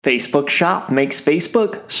Facebook Shop makes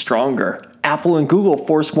Facebook stronger. Apple and Google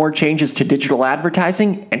force more changes to digital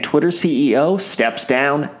advertising, and Twitter CEO steps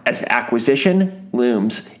down as acquisition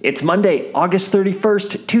looms. It's Monday, August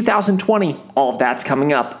 31st, 2020. All of that's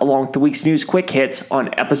coming up along with the week's news quick hits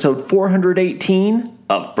on episode 418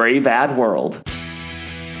 of Brave Ad World.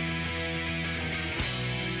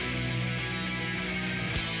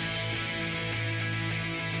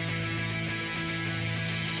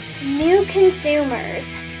 New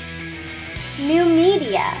consumers, new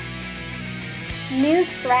media, new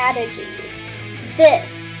strategies.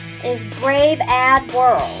 This is Brave Ad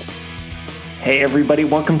World. Hey everybody,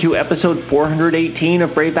 welcome to episode 418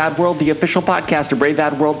 of Brave Ad World, the official podcast of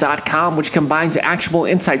braveadworld.com, which combines actionable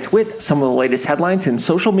insights with some of the latest headlines in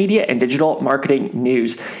social media and digital marketing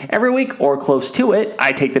news. Every week, or close to it,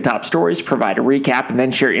 I take the top stories, provide a recap, and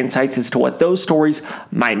then share insights as to what those stories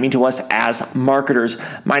might mean to us as marketers.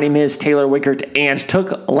 My name is Taylor Wickert and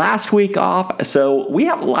took last week off, so we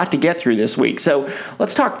have a lot to get through this week. So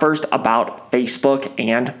let's talk first about Facebook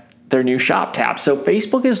and their new shop tab. So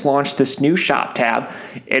Facebook has launched this new shop tab.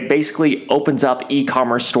 It basically opens up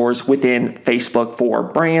e-commerce stores within Facebook for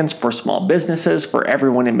brands, for small businesses, for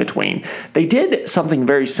everyone in between. They did something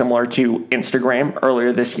very similar to Instagram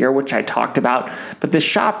earlier this year, which I talked about, but this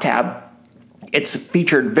shop tab, it's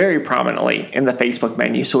featured very prominently in the Facebook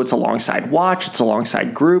menu. So it's alongside Watch, it's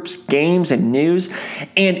alongside groups, games, and news.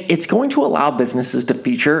 And it's going to allow businesses to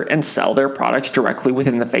feature and sell their products directly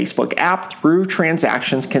within the Facebook app through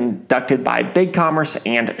transactions conducted by BigCommerce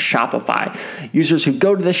and Shopify. Users who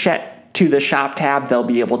go to the shop tab, they'll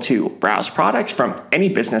be able to browse products from any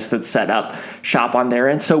business that's set up shop on there.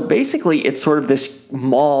 And so basically, it's sort of this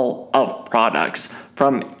mall of products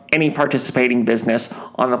from any participating business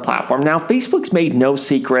on the platform. Now, Facebook's made no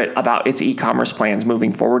secret about its e-commerce plans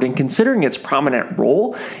moving forward, and considering its prominent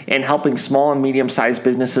role in helping small and medium-sized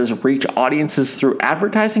businesses reach audiences through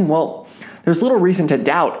advertising, well, there's little reason to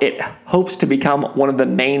doubt it hopes to become one of the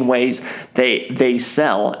main ways they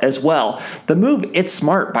sell as well. The move, it's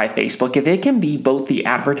smart by Facebook. If it can be both the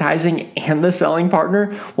advertising and the selling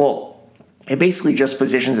partner, well, it basically just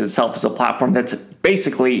positions itself as a platform that's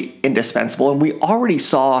basically indispensable. And we already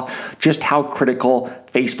saw just how critical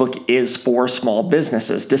Facebook is for small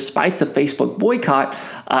businesses. Despite the Facebook boycott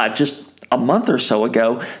just a month or so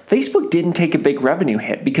ago, Facebook didn't take a big revenue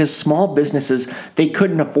hit because small businesses, they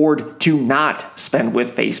couldn't afford to not spend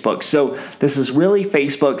with Facebook. So this is really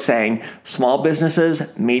Facebook saying, small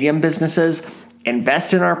businesses, medium businesses,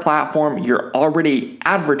 invest in our platform. You're already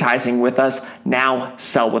advertising with us. Now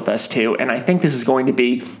sell with us too. And I think this is going to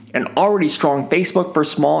be an already strong Facebook for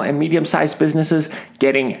small and medium-sized businesses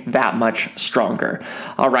getting that much stronger.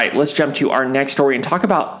 All right, let's jump to our next story and talk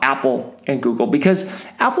about Apple and Google, because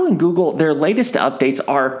Apple and Google, their latest updates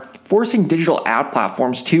are forcing digital ad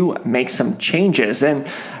platforms to make some changes. And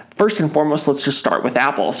first and foremost, let's just start with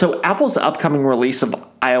Apple. So Apple's upcoming release of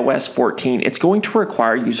iOS 14, it's going to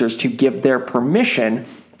require users to give their permission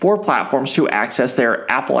for platforms to access their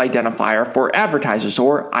Apple identifier for advertisers,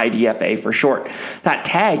 or IDFA for short. That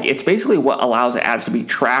tag, it's basically what allows ads to be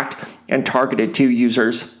tracked and targeted to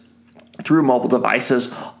users through mobile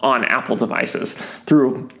devices on Apple devices,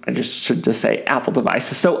 say Apple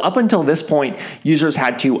devices. So up until this point, users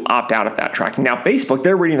had to opt out of that tracking. Now, Facebook,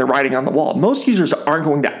 they're reading the writing on the wall. Most users aren't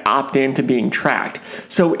going to opt into being tracked.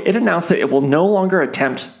 So it announced that it will no longer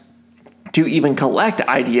attempt to even collect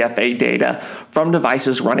IDFA data from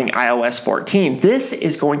devices running iOS 14. This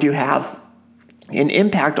is going to have an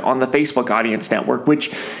impact on the Facebook Audience Network,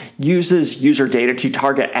 which uses user data to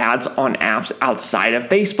target ads on apps outside of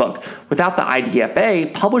Facebook. Without the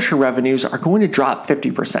IDFA, publisher revenues are going to drop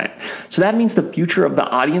 50%. So that means the future of the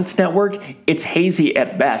Audience Network, it's hazy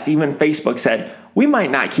at best. Even Facebook said, we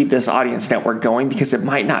might not keep this Audience Network going because it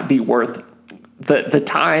might not be worth the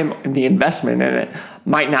time and the investment in it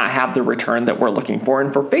might not have the return that we're looking for.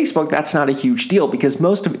 And for Facebook, that's not a huge deal because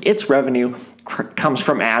most of its revenue comes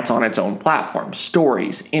from ads on its own platform,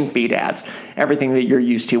 stories, in-feed ads, everything that you're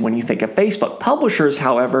used to when you think of Facebook. Publishers,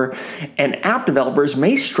 however, and app developers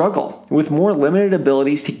may struggle with more limited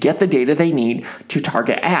abilities to get the data they need to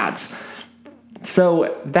target ads.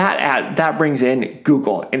 So that brings in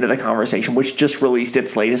Google into the conversation, which just released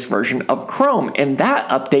its latest version of Chrome. And that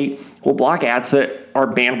update will block ads that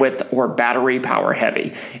are bandwidth or battery power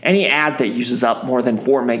heavy. Any ad that uses up more than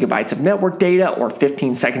 4 megabytes of network data or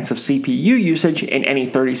 15 seconds of CPU usage in any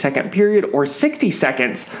 30-second period or 60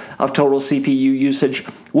 seconds of total CPU usage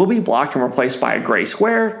will be blocked and replaced by a gray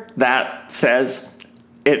square that says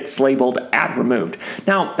it's labeled ad removed.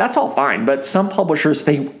 Now, that's all fine, but some publishers,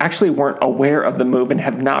 they actually weren't aware of the move and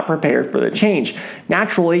have not prepared for the change.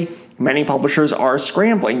 Naturally, many publishers are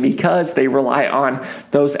scrambling because they rely on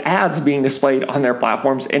those ads being displayed on their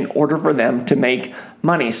platforms in order for them to make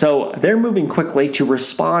money. So they're moving quickly to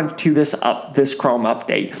respond to this Chrome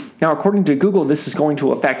update. Now, according to Google, this is going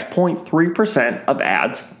to affect 0.3% of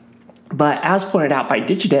ads. But as pointed out by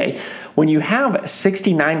Digiday, when you have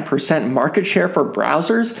 69% market share for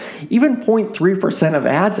browsers, even 0.3% of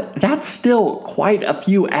ads, that's still quite a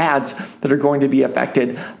few ads that are going to be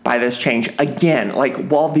affected by this change. Again,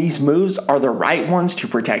 while these moves are the right ones to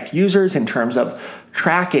protect users in terms of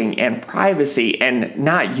tracking and privacy and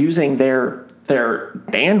not using their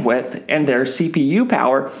bandwidth and their CPU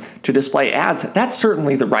power to display ads, that's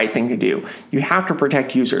certainly the right thing to do. You have to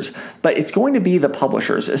protect users, but it's going to be the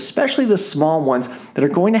publishers, especially the small ones, that are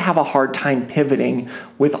going to have a hard time pivoting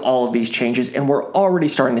with all of these changes, and we're already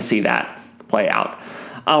starting to see that play out.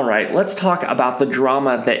 All right, let's talk about the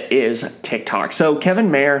drama that is TikTok. So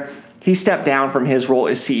Kevin Mayer, he stepped down from his role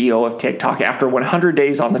as CEO of TikTok after 100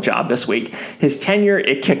 days on the job this week. His tenure,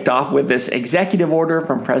 it kicked off with this executive order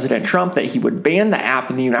from President Trump that he would ban the app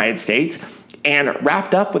in the United States, and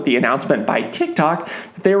wrapped up with the announcement by TikTok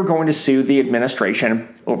that they were going to sue the administration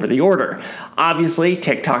over the order. Obviously,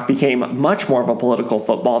 TikTok became much more of a political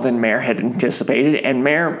football than Mayer had anticipated, and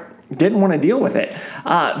Mayer didn't want to deal with it.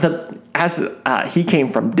 He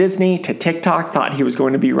came from Disney to TikTok, thought he was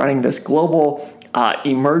going to be running this global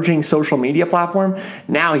emerging social media platform.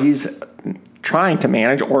 Now he's trying to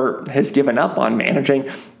manage, or has given up on managing,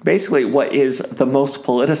 basically what is the most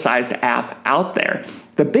politicized app out there.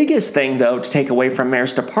 The biggest thing, though, to take away from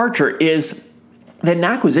Mayer's departure is that an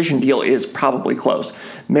acquisition deal is probably close.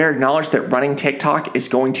 Mayer acknowledged that running TikTok is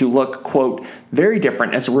going to look, quote, very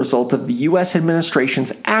different as a result of the U.S.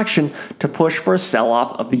 administration's action to push for a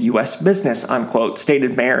sell-off of the U.S. business, unquote,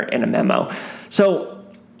 stated Mayer in a memo. So,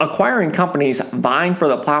 acquiring companies vying for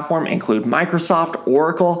the platform include Microsoft,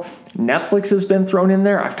 Oracle, Netflix has been thrown in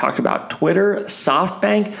there. I've talked about Twitter,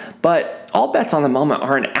 SoftBank, but all bets on the moment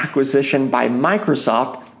are an acquisition by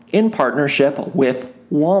Microsoft in partnership with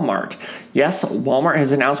Walmart. Yes, Walmart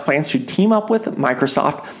has announced plans to team up with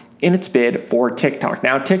Microsoft in its bid for TikTok.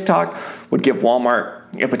 Now, TikTok would give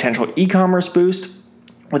Walmart a potential e-commerce boost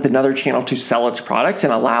with another channel to sell its products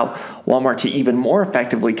and allow Walmart to even more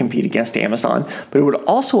effectively compete against Amazon, but it would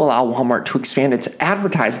also allow Walmart to expand its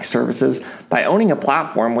advertising services by owning a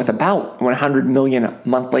platform with about 100 million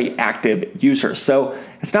monthly active users. So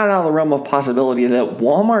it's not out of the realm of possibility that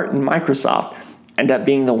Walmart and Microsoft end up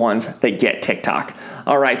being the ones that get TikTok.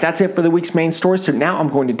 All right, that's it for the week's main stories. So now I'm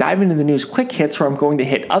going to dive into the news quick hits, where I'm going to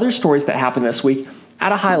hit other stories that happened this week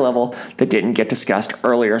at a high level that didn't get discussed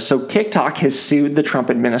earlier. So TikTok has sued the Trump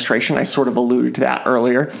administration, I sort of alluded to that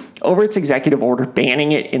earlier, over its executive order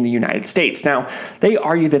banning it in the United States. Now, they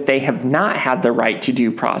argue that they have not had the right to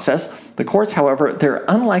due process. The courts, however, they're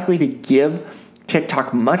unlikely to give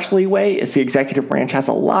TikTok much leeway, as the executive branch has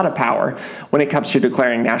a lot of power when it comes to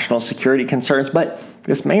declaring national security concerns, but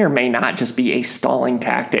this may or may not just be a stalling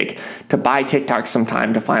tactic to buy TikTok some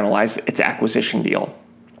time to finalize its acquisition deal.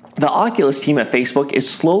 The Oculus team at Facebook is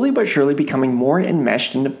slowly but surely becoming more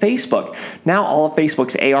enmeshed into Facebook. Now all of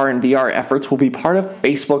Facebook's AR and VR efforts will be part of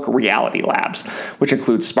Facebook Reality Labs, which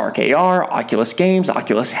includes Spark AR, Oculus Games,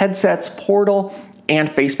 Oculus headsets, Portal, and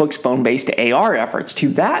Facebook's phone-based AR efforts. To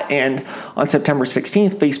that end, on September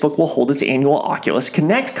 16th, Facebook will hold its annual Oculus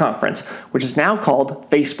Connect conference, which is now called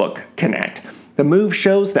Facebook Connect. The move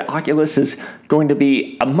shows that Oculus is going to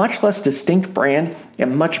be a much less distinct brand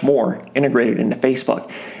and much more integrated into Facebook.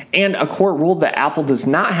 And a court ruled that Apple does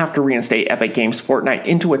not have to reinstate Epic Games' Fortnite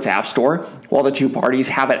into its App Store, while the two parties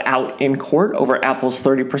have it out in court over Apple's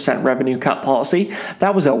 30% revenue cut policy.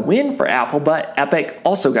 That was a win for Apple, but Epic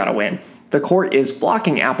also got a win. The court is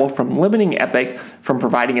blocking Apple from limiting Epic from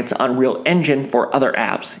providing its Unreal Engine for other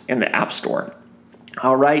apps in the App Store.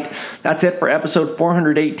 All right, that's it for episode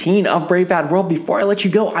 418 of Brave Bad World. Before I let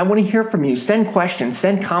you go, I want to hear from you. Send questions,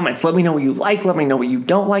 send comments. Let me know what you like. Let me know what you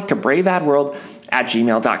don't like to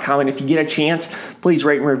braveadworld@gmail.com. And if you get a chance, please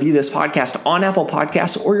rate and review this podcast on Apple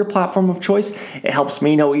Podcasts or your platform of choice. It helps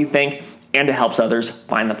me know what you think, and it helps others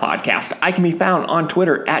find the podcast. I can be found on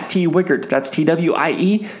Twitter at TWiegert. That's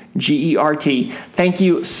TWIEGERT. Thank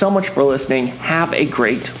you so much for listening. Have a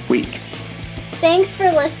great week. Thanks for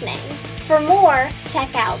listening. For more,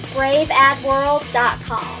 check out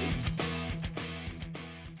braveadworld.com.